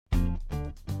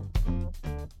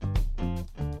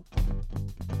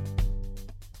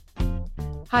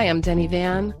Hi, I'm Denny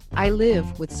Van. I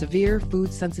live with severe food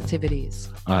sensitivities.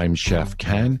 I'm Chef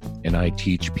Ken, and I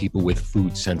teach people with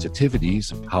food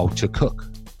sensitivities how to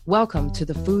cook. Welcome to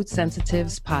the Food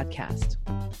Sensitives Podcast.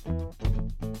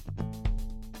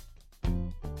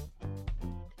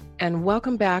 And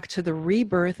welcome back to the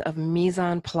Rebirth of Mise.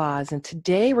 And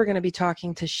today we're going to be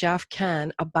talking to Chef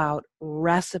Ken about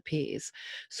recipes.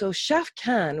 So Chef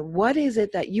Ken, what is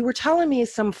it that you were telling me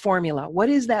some formula? What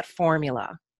is that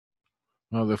formula?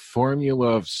 Well, the formula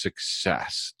of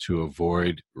success to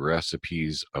avoid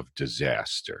recipes of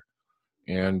disaster.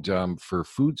 And for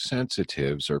food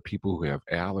sensitives or people who have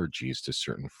allergies to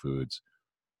certain foods,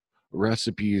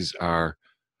 recipes are,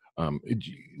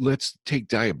 let's take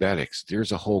diabetics.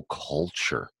 There's a whole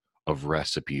culture of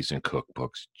recipes and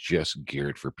cookbooks just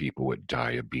geared for people with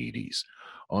diabetes.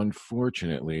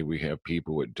 Unfortunately, we have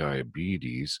people with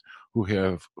diabetes who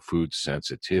have food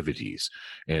sensitivities,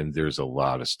 and there's a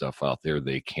lot of stuff out there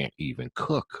they can't even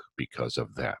cook because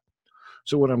of that.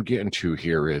 So what I'm getting to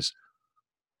here is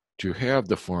to have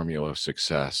the formula of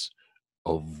success,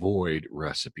 avoid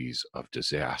recipes of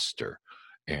disaster.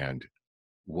 And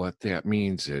what that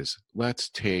means is, let's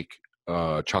take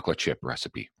a chocolate chip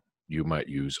recipe. You might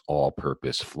use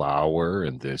all-purpose flour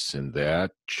and this and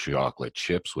that, chocolate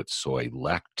chips with soy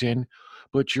lectin,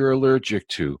 but you're allergic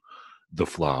to the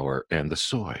flour and the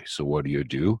soy. So what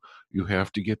do? You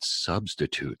have to get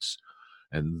substitutes.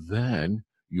 And then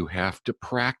you have to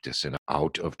practice. And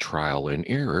out of trial and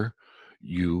error,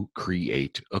 you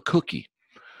create a cookie.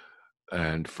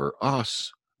 And for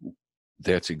us,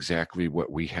 that's exactly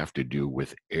what we have to do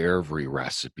with every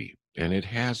recipe. And it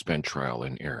has been trial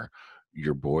and error.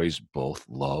 Your boys both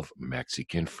love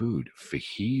Mexican food,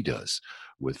 fajitas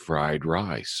with fried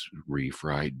rice,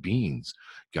 refried beans.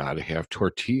 Got to have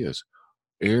tortillas.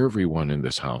 Everyone in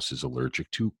this house is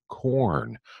allergic to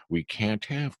corn. We can't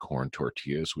have corn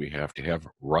tortillas. We have to have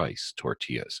rice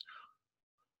tortillas.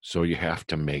 So you have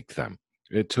to make them.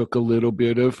 It took a little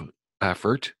bit of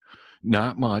effort,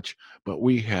 not much, but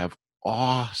we have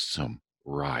awesome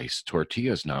rice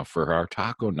tortillas now for our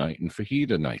taco night and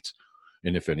fajita nights.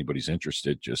 And if anybody's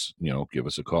interested, just, give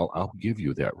us a call. I'll give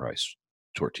you that rice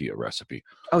tortilla recipe.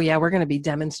 Oh yeah, we're going to be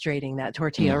demonstrating that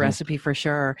tortilla recipe for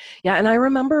sure. Yeah, and I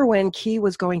remember when Key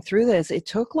was going through this, it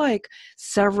took like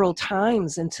several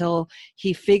times until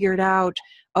he figured out,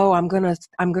 oh, I'm going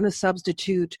to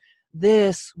substitute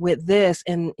this with this,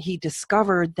 and he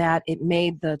discovered that it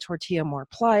made the tortilla more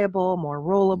pliable, more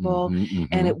rollable,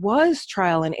 and it was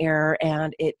trial and error,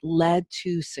 and it led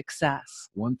to success.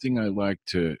 One thing I like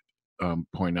to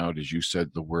point out is you said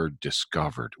the word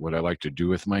discovered. What I like to do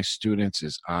with my students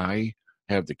is I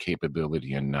have the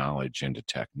capability and knowledge and the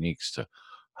techniques to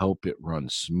help it run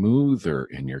smoother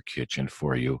in your kitchen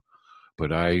for you,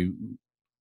 but I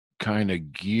kind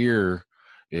of gear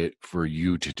it for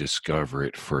you to discover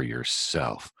it for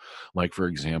yourself. Like, for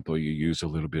example, you use a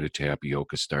little bit of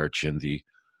tapioca starch in the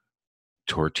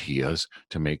tortillas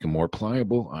to make them more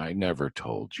pliable. I never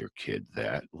told your kid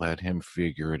that. Let him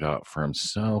figure it out for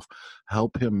himself.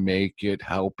 Help him make it.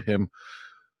 Help him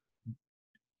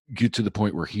get to the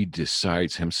point where he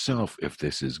decides himself if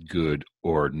this is good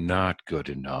or not good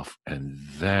enough, and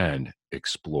then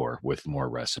explore with more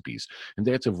recipes. And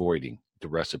that's avoiding the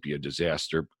recipe of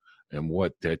disaster. And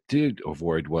what that did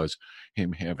avoid was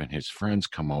him having his friends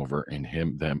come over and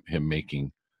him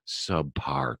making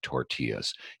subpar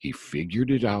tortillas. He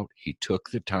figured it out. He took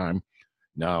the time.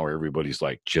 Now everybody's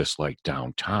like, just like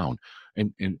downtown.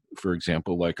 And for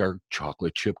example, like our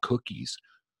chocolate chip cookies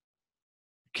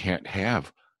can't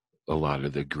have a lot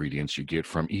of the ingredients you get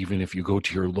from, even if you go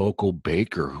to your local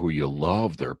baker who you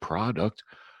love their product,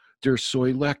 there's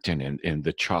soy lectin in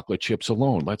the chocolate chips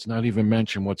alone. Let's not even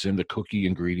mention what's in the cookie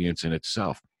ingredients in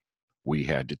itself. We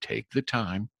had to take the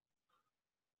time,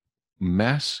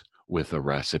 mess with a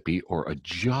recipe or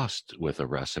adjust with a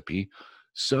recipe,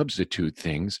 substitute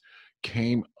things,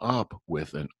 came up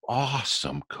with an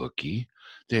awesome cookie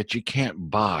that you can't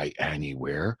buy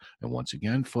anywhere. And once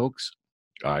again, folks,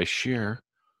 I share.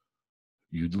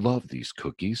 You'd love these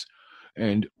cookies,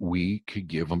 and we could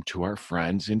give them to our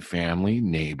friends and family,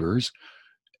 neighbors,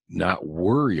 not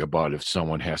worry about if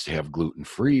someone has to have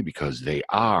gluten-free, because they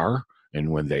are. And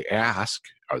when they ask,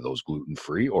 are those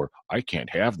gluten-free, or I can't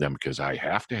have them because I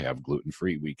have to have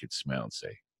gluten-free, we could smell and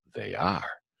say, they are.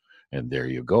 And there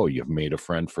you go. You've made a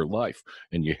friend for life,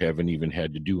 and you haven't even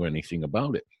had to do anything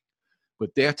about it. But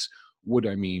that's what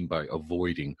I mean by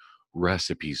avoiding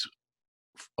recipes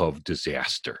of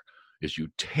disaster, is you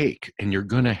take, and you're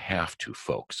going to have to,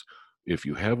 folks, if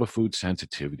you have a food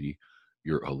sensitivity,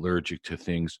 you're allergic to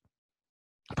things,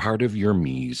 part of your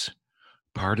Mise,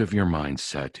 part of your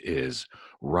mindset is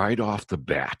right off the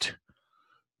bat,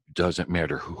 doesn't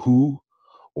matter who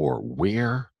or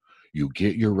where you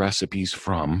get your recipes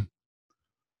from.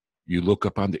 You look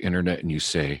up on the internet and you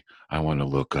say, I want to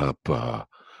look up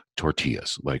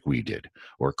tortillas like we did,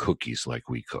 or cookies like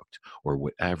we cooked, or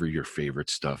whatever your favorite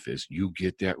stuff is. You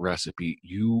get that recipe,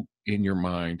 you in your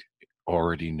mind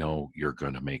already know you're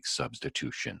going to make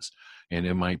substitutions. And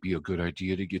it might be a good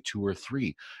idea to get 2 or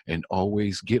 3 and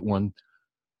always get one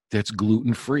that's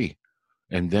gluten-free.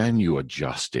 And then you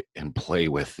adjust it and play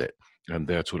with it. And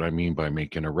that's what I mean by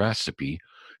making a recipe.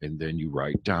 And then you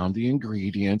write down the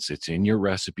ingredients. It's in your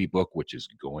recipe book, which is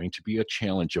going to be a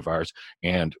challenge of ours.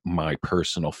 And my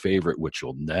personal favorite, which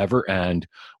will never end,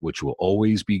 which will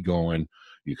always be going.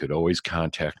 You could always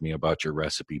contact me about your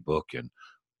recipe book,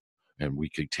 and we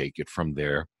could take it from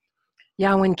there.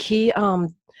 Yeah, when Key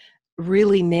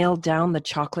really nailed down the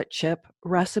chocolate chip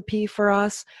recipe for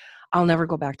us, I'll never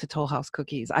go back to Toll House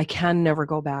cookies. I can never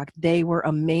go back. They were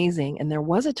amazing. And there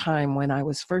was a time when I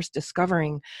was first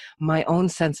discovering my own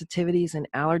sensitivities and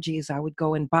allergies. I would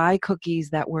go and buy cookies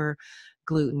that were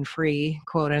gluten-free,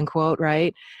 quote unquote,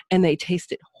 right? And they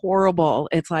tasted horrible.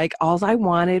 It's like all I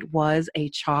wanted was a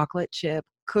chocolate chip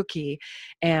cookie.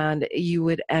 And you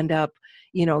would end up,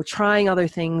 trying other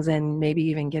things and maybe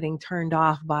even getting turned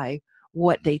off by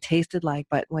what they tasted like.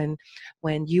 But when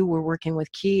you were working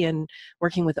with Key and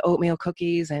working with oatmeal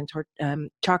cookies and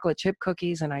chocolate chip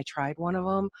cookies, and I tried one of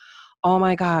them, oh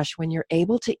my gosh, when you're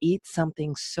able to eat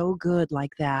something so good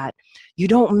like that, you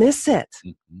don't miss it.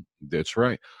 That's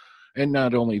right. And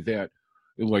not only that,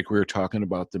 like we were talking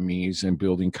about the Mise and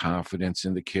building confidence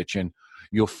in the kitchen,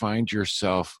 you'll find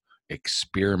yourself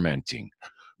experimenting,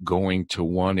 going to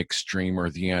one extreme or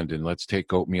the end. And let's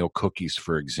take oatmeal cookies,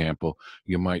 for example.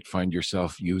 You might find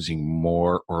yourself using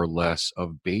more or less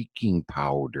of baking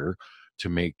powder to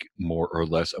make more or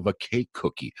less of a cake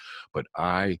cookie. But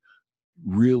I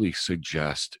really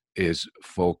suggest is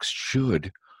folks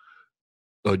should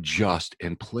adjust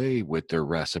and play with their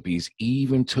recipes,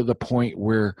 even to the point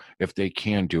where if they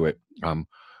can do it,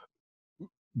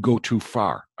 go too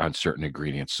far on certain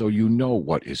ingredients. So you know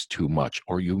what is too much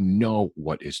or you know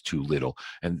what is too little.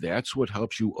 And that's what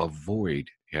helps you avoid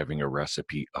having a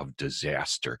recipe of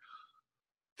disaster.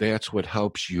 That's what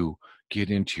helps you get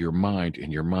into your mind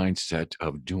and your mindset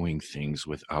of doing things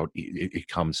without it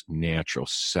comes natural,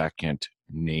 second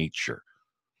nature.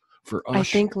 For us, I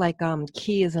think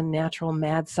Key is a natural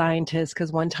mad scientist,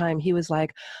 because one time he was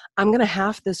like, I'm going to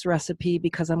half this recipe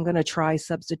because I'm going to try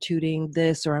substituting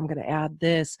this, or I'm going to add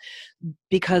this,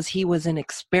 because he was in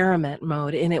experiment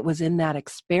mode. And it was in that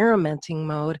experimenting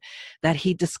mode that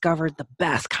he discovered the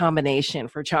best combination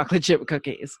for chocolate chip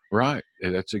cookies. Right.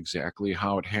 That's exactly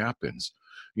how it happens.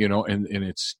 And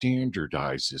it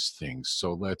standardizes things.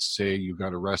 So let's say you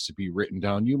got a recipe written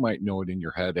down. You might know it in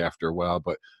your head after a while,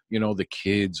 but the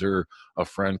kids or a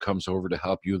friend comes over to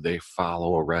help you. They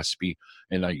follow a recipe.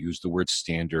 And I use the word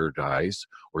standardize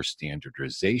or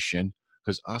standardization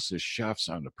because us as chefs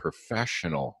on a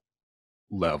professional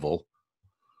level,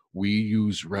 we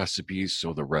use recipes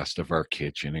so the rest of our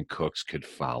kitchen and cooks could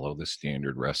follow the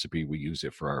standard recipe. We use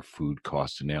it for our food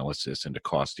cost analysis and to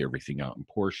cost everything out in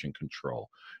portion control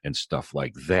and stuff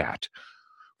like that.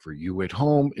 For you at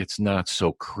home, it's not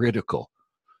so critical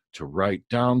to write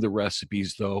down the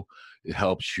recipes, though. It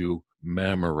helps you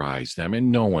memorize them.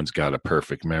 And no one's got a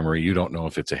perfect memory. You don't know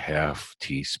if it's a half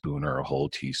teaspoon or a whole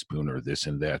teaspoon or this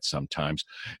and that sometimes.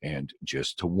 And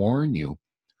just to warn you,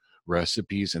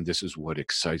 recipes, and this is what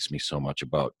excites me so much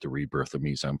about the rebirth of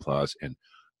Mise en Place, and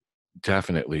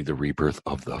definitely the rebirth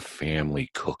of the family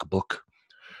cookbook,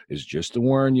 is just to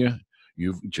warn you,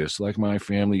 you've just like my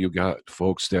family, you got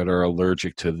folks that are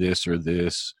allergic to this or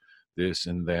this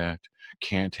and that,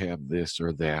 can't have this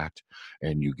or that,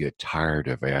 and you get tired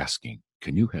of asking,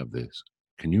 can you have this?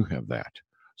 Can you have that?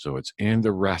 So it's in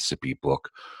the recipe book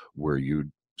where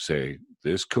you say,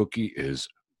 this cookie is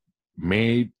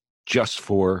made just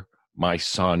for my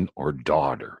son or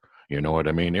daughter. You know what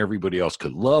I mean? Everybody else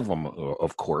could love them,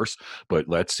 of course, but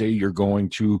let's say you're going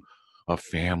to a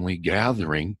family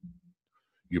gathering.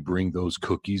 You bring those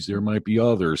cookies. There might be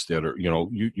others that are,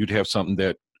 you'd have something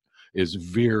that is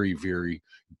very, very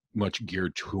much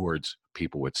geared towards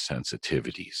people with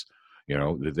sensitivities.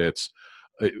 That's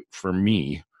for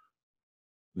me,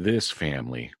 this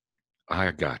family,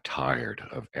 I got tired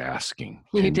of asking.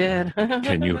 You did.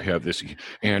 Can you have this?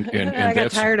 And I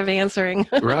got tired of answering.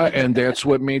 Right. And that's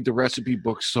what made the recipe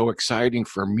book so exciting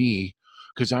for me,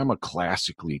 because I'm a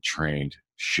classically trained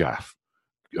chef,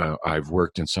 I've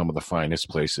worked in some of the finest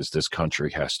places this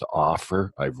country has to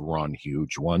offer. I've run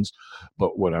huge ones.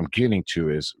 But what I'm getting to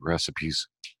is recipes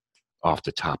off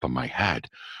the top of my head.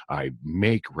 I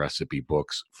make recipe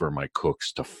books for my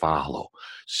cooks to follow.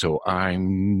 So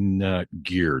I'm not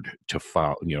geared to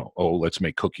follow, oh, let's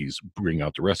make cookies, bring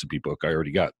out the recipe book. I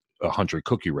already got 100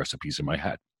 cookie recipes in my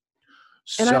head.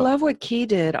 And I love what Key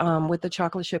did with the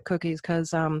chocolate chip cookies,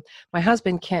 because my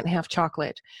husband can't have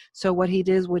chocolate. So what he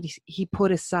did was he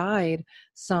put aside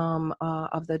some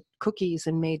of the cookies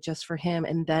and made just for him,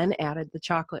 and then added the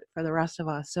chocolate for the rest of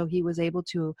us. So he was able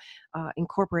to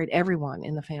incorporate everyone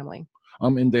in the family.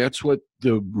 And that's what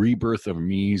the Rebirth of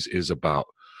Mise is about,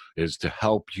 is to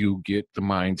help you get the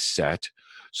mindset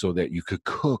so that you could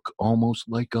cook almost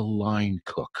like a line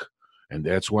cook. And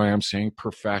that's why I'm saying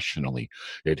professionally.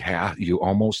 You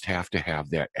almost have to have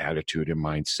that attitude and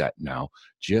mindset now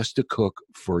just to cook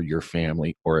for your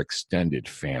family or extended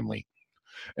family.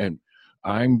 And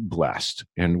I'm blessed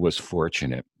and was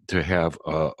fortunate to have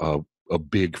a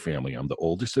big family. I'm the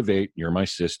oldest of 8. You're my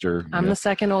sister. I'm the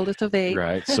second oldest of 8.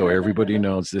 Right. So everybody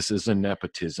knows this is a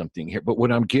nepotism thing here. But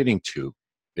what I'm getting to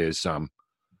is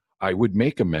I would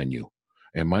make a menu.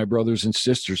 And my brothers and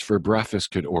sisters for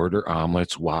breakfast could order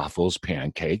omelets, waffles,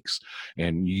 pancakes.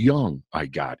 And young, I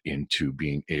got into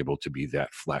being able to be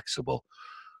that flexible.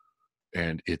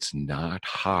 And it's not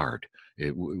hard.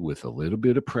 With a little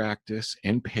bit of practice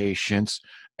and patience,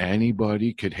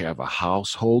 anybody could have a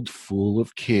household full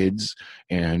of kids,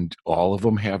 and all of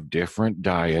them have different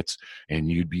diets,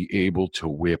 and you'd be able to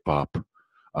whip up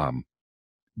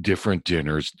different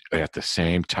dinners at the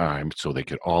same time so they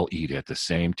could all eat at the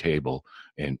same table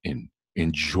and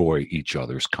enjoy each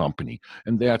other's company.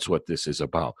 And that's what this is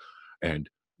about. And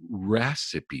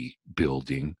recipe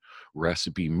building,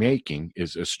 recipe making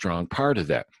is a strong part of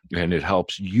that. And it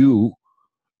helps you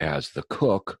as the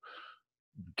cook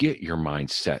get your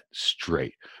mindset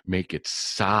straight, make it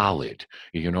solid,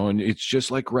 and it's just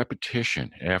like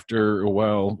repetition. After a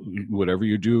while, whatever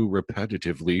you do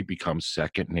repetitively becomes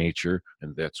second nature,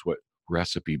 and that's what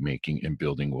recipe making and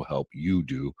building will help you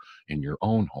do in your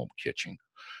own home kitchen.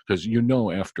 Because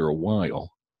after a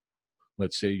while,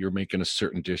 let's say you're making a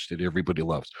certain dish that everybody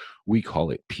loves. We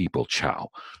call it people chow,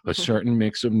 a certain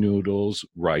mix of noodles,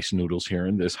 rice noodles here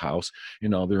in this house,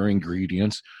 and other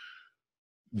ingredients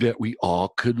that we all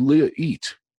could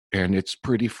eat. And it's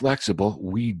pretty flexible.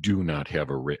 We do not have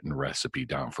a written recipe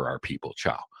down for our people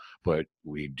chow, but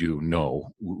we do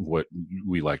know what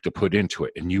we like to put into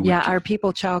it. And our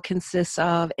people chow consists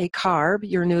of a carb,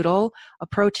 your noodle, a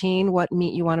protein, what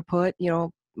meat you want to put,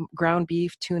 ground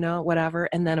beef, tuna, whatever,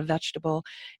 and then a vegetable,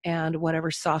 and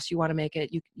whatever sauce you want to make it.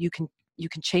 You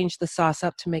can change the sauce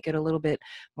up to make it a little bit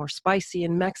more spicy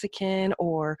and Mexican,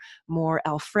 or more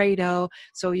Alfredo.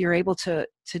 So you're able to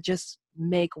just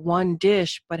make one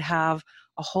dish, but have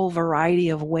a whole variety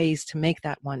of ways to make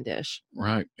that one dish.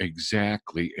 Right,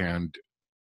 exactly. And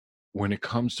when it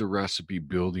comes to recipe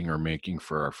building or making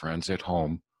for our friends at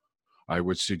home, I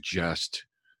would suggest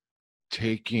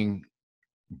taking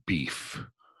beef,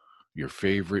 your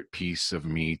favorite piece of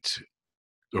meat,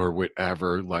 or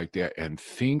whatever like that, and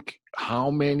think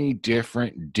how many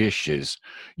different dishes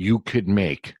you could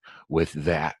make with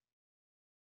that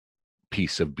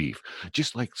piece of beef,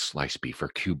 just like sliced beef or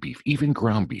cube beef, even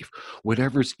ground beef,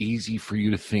 whatever's easy for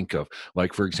you to think of.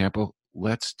 Like, for example,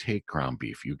 let's take ground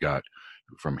beef. You got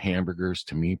from hamburgers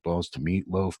to meatballs to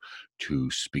meatloaf to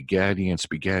spaghetti and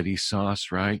spaghetti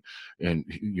sauce, right? And,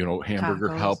 hamburger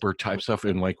Tacos. helper type stuff.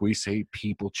 And like we say,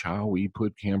 people chow, we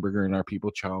put hamburger in our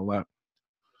people chow a lot.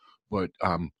 But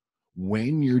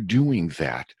when you're doing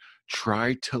that,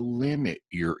 try to limit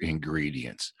your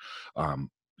ingredients.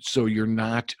 So you're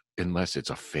not, unless it's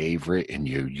a favorite and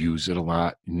you use it a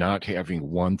lot, not having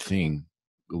one thing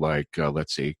like,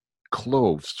 let's say,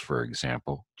 cloves, for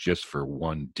example, just for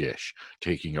one dish,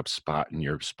 taking up spot in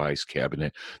your spice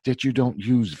cabinet that you don't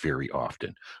use very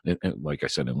often. And like I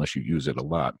said, unless you use it a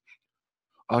lot.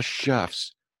 Us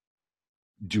chefs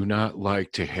do not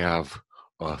like to have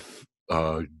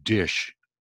a dish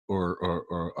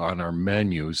or on our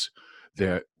menus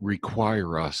that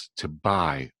require us to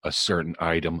buy a certain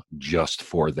item just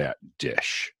for that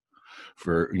dish.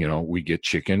 We get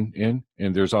chicken in,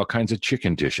 and there's all kinds of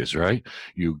chicken dishes, right?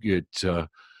 You get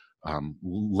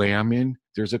lamb in,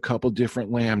 there's a couple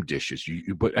different lamb dishes.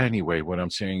 But anyway, what I'm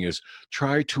saying is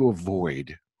try to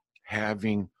avoid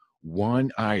having one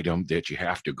item that you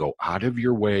have to go out of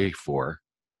your way for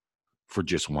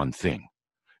just one thing.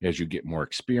 As you get more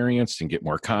experienced and get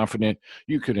more confident,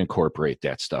 you could incorporate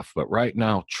that stuff. But right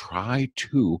now, try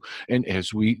to, and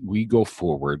as we go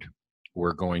forward,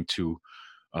 we're going to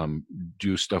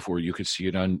do stuff where you could see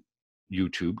it on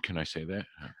YouTube. Can I say that?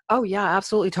 Oh yeah,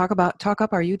 absolutely. Talk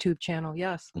up our YouTube channel.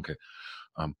 Yes. Okay.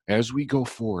 As we go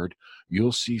forward,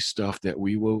 you'll see stuff that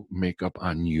we will make up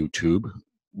on YouTube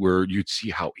where you'd see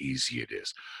how easy it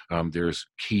is. There's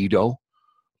keto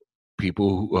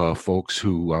people, folks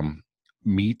who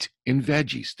meat and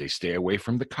veggies. They stay away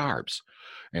from the carbs,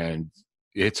 and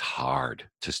it's hard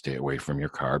to stay away from your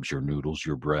carbs, your noodles,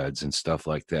 your breads, and stuff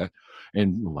like that.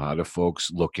 And a lot of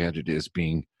folks look at it as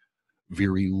being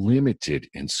very limited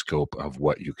in scope of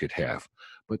what you could have.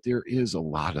 But there is a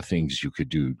lot of things you could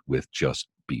do with just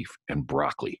beef and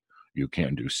broccoli. You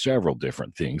can do several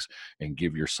different things and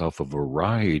give yourself a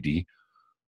variety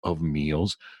of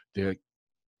meals that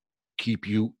keep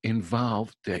you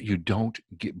involved, that you don't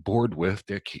get bored with,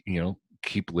 that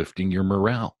keep lifting your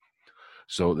morale.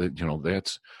 So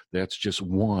that that's just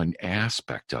one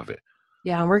aspect of it.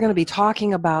 Yeah, and we're going to be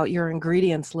talking about your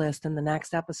ingredients list in the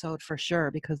next episode for sure,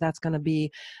 because that's going to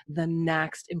be the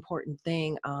next important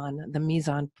thing on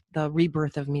the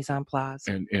rebirth of mise en place.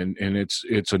 And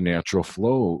it's a natural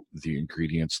flow, the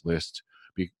ingredients list,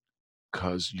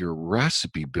 because your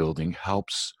recipe building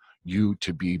helps you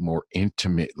to be more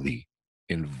intimately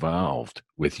involved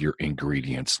with your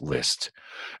ingredients list,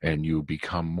 and you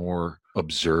become more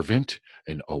observant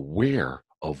and aware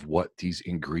of what these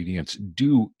ingredients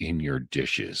do in your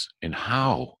dishes and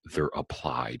how they're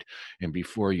applied. And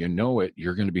before you know it,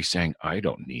 you're going to be saying, I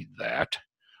don't need that.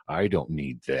 I don't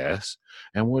need this.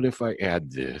 And what if I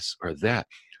add this or that?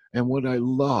 And what I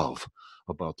love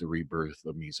about the Rebirth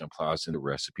of Mise en Place in the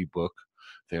recipe book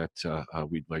that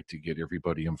we'd like to get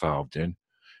everybody involved in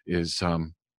is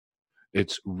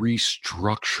it's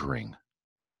restructuring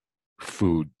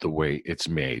food the way it's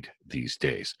made these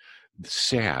days.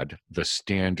 Sad, the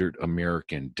standard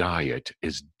American diet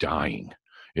is dying.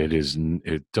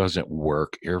 It doesn't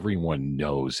work. Everyone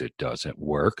knows it doesn't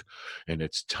work. And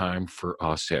it's time for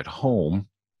us at home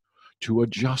to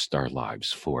adjust our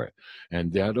lives for it.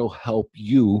 And that'll help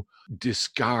you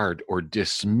discard or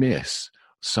dismiss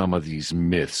some of these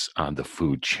myths on the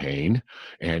food chain.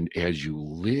 And as you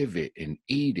live it and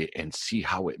eat it and see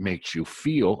how it makes you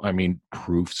feel, I mean,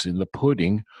 proof's in the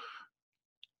pudding,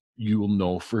 you will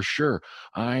know for sure.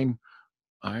 I'm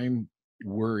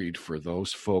worried for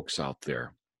those folks out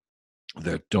there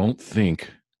that don't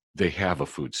think they have a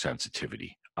food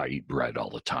sensitivity. I eat bread all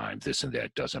the time. This and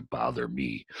that doesn't bother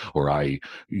me. Or I,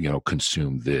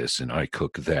 consume this and I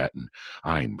cook that and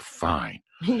I'm fine.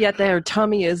 Yet their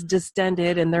tummy is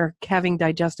distended and they're having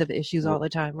digestive issues all the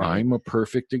time. Right? I'm a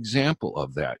perfect example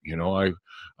of that.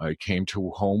 I came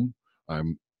to home.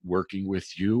 I'm working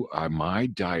with you. My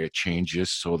diet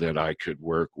changes so that I could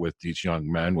work with these young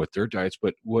men with their diets.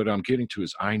 But what I'm getting to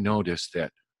is I noticed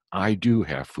that I do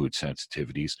have food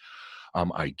sensitivities.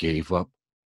 I gave up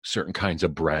certain kinds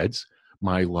of breads.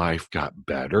 My life got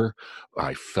better.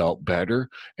 I felt better.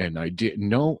 And I didn't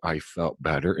know I felt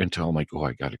better until I'm like, oh,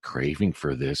 I got a craving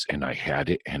for this. And I had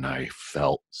it and I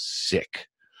felt sick.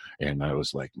 And I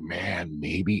was like, man,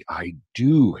 maybe I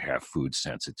do have food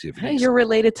sensitivities. Hey, you're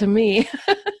related to me.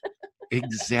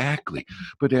 Exactly.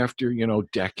 But after,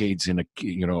 decades in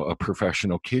a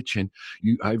professional kitchen,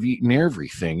 I've eaten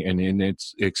everything. And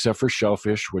it's, except for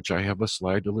shellfish, which I have a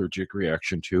slight allergic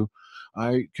reaction to,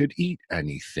 I could eat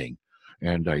anything.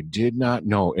 And I did not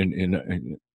know.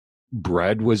 And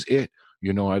bread was it.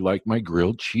 I like my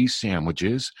grilled cheese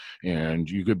sandwiches, and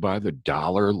you could buy the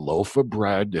 $1 loaf of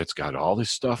bread that's got all this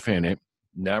stuff in it.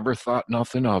 Never thought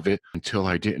nothing of it until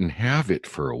I didn't have it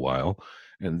for a while.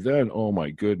 And then, oh my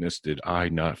goodness, did I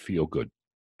not feel good.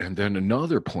 And then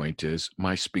another point is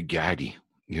my spaghetti.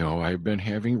 I've been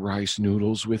having rice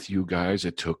noodles with you guys.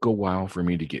 It took a while for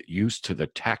me to get used to the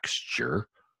texture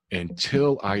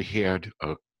until I had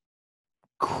a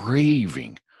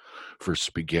craving for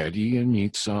spaghetti and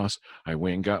meat sauce. I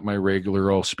went and got my regular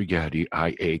old spaghetti.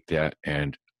 I ate that,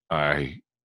 and I'm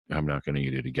not going to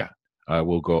eat it again.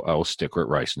 I'll stick with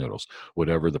rice noodles.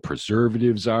 Whatever the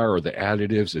preservatives are or the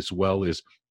additives, as well as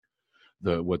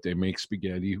what they make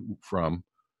spaghetti from,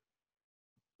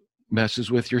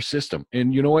 messes with your system.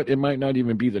 And you know what? It might not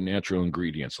even be the natural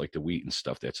ingredients like the wheat and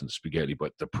stuff that's in the spaghetti,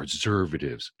 but the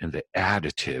preservatives and the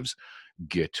additives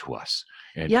get to us.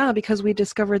 And yeah, because we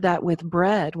discovered that with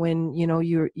bread when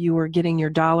you were getting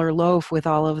your $1 loaf with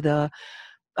all of the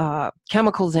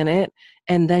chemicals in it,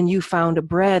 and then you found a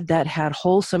bread that had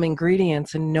wholesome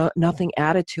ingredients and nothing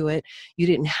added to it, you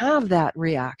didn't have that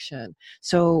reaction.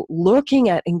 So looking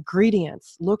at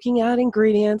ingredients,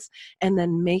 and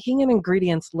then making an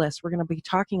ingredients list. We're going to be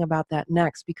talking about that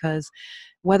next, because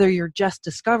whether you're just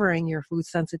discovering your food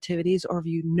sensitivities or if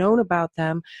you've known about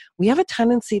them, we have a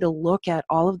tendency to look at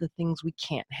all of the things we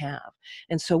can't have.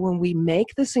 And so when we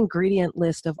make this ingredient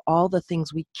list of all the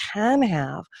things we can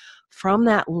have, from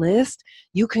that list,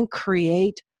 you can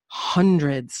create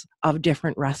hundreds of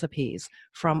different recipes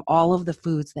from all of the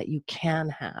foods that you can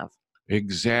have.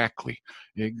 Exactly.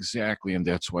 And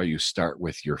that's why you start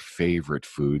with your favorite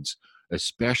foods.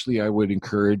 Especially, I would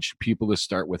encourage people to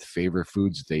start with favorite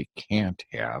foods they can't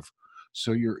have.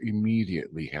 So you're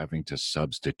immediately having to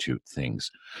substitute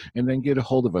things. And then get a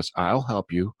hold of us. I'll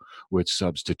help you with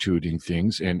substituting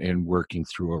things and working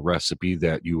through a recipe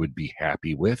that you would be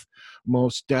happy with.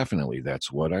 Most definitely. That's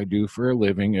what I do for a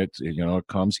living. It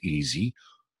comes easy.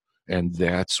 And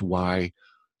that's why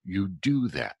you do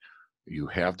that. You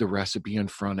have the recipe in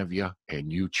front of you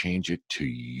and you change it to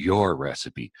your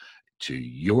recipe, to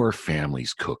your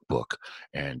family's cookbook,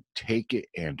 and take it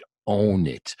and own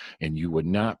it. And you would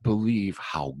not believe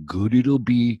how good it'll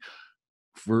be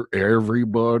for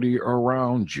everybody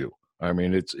around you. I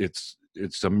mean, it's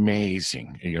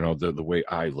amazing, the way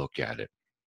I look at it.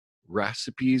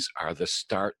 Recipes are the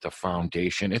start, the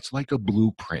foundation. It's like a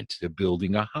blueprint to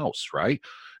building a house, right?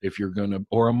 If you're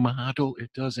or a model,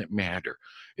 it doesn't matter.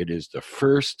 It is the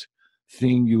first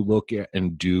thing you look at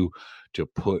and do to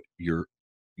put your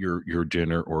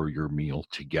dinner or your meal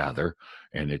together.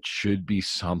 And it should be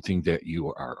something that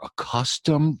you are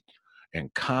accustomed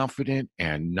and confident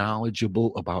and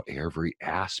knowledgeable about every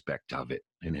aspect of it.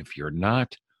 And if you're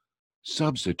not,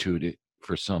 substitute it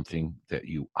for something that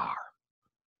you are.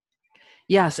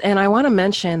 Yes, and I want to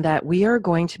mention that we are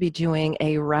going to be doing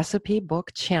a recipe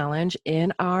book challenge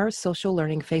in our social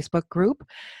learning Facebook group,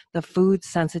 the Food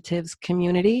Sensitives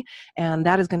Community, and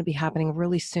that is going to be happening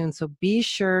really soon. So be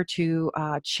sure to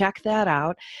check that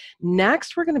out.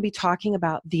 Next, we're going to be talking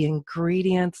about the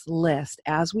ingredients list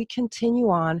as we continue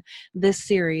on this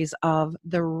series of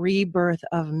the Rebirth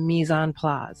of Mise en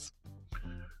Place.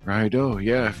 Right. Oh,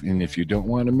 yeah. And if you don't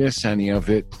want to miss any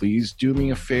of it, please do me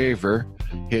a favor.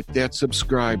 Hit that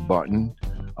subscribe button.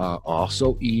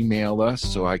 Also, email us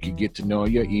so I can get to know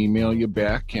you, email you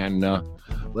back, and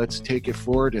let's take it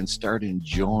forward and start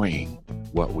enjoying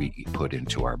what we put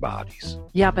into our bodies.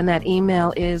 Yep. And that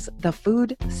email is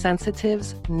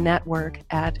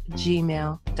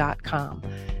thefoodsensitivesnetwork@gmail.com.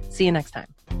 See you next time.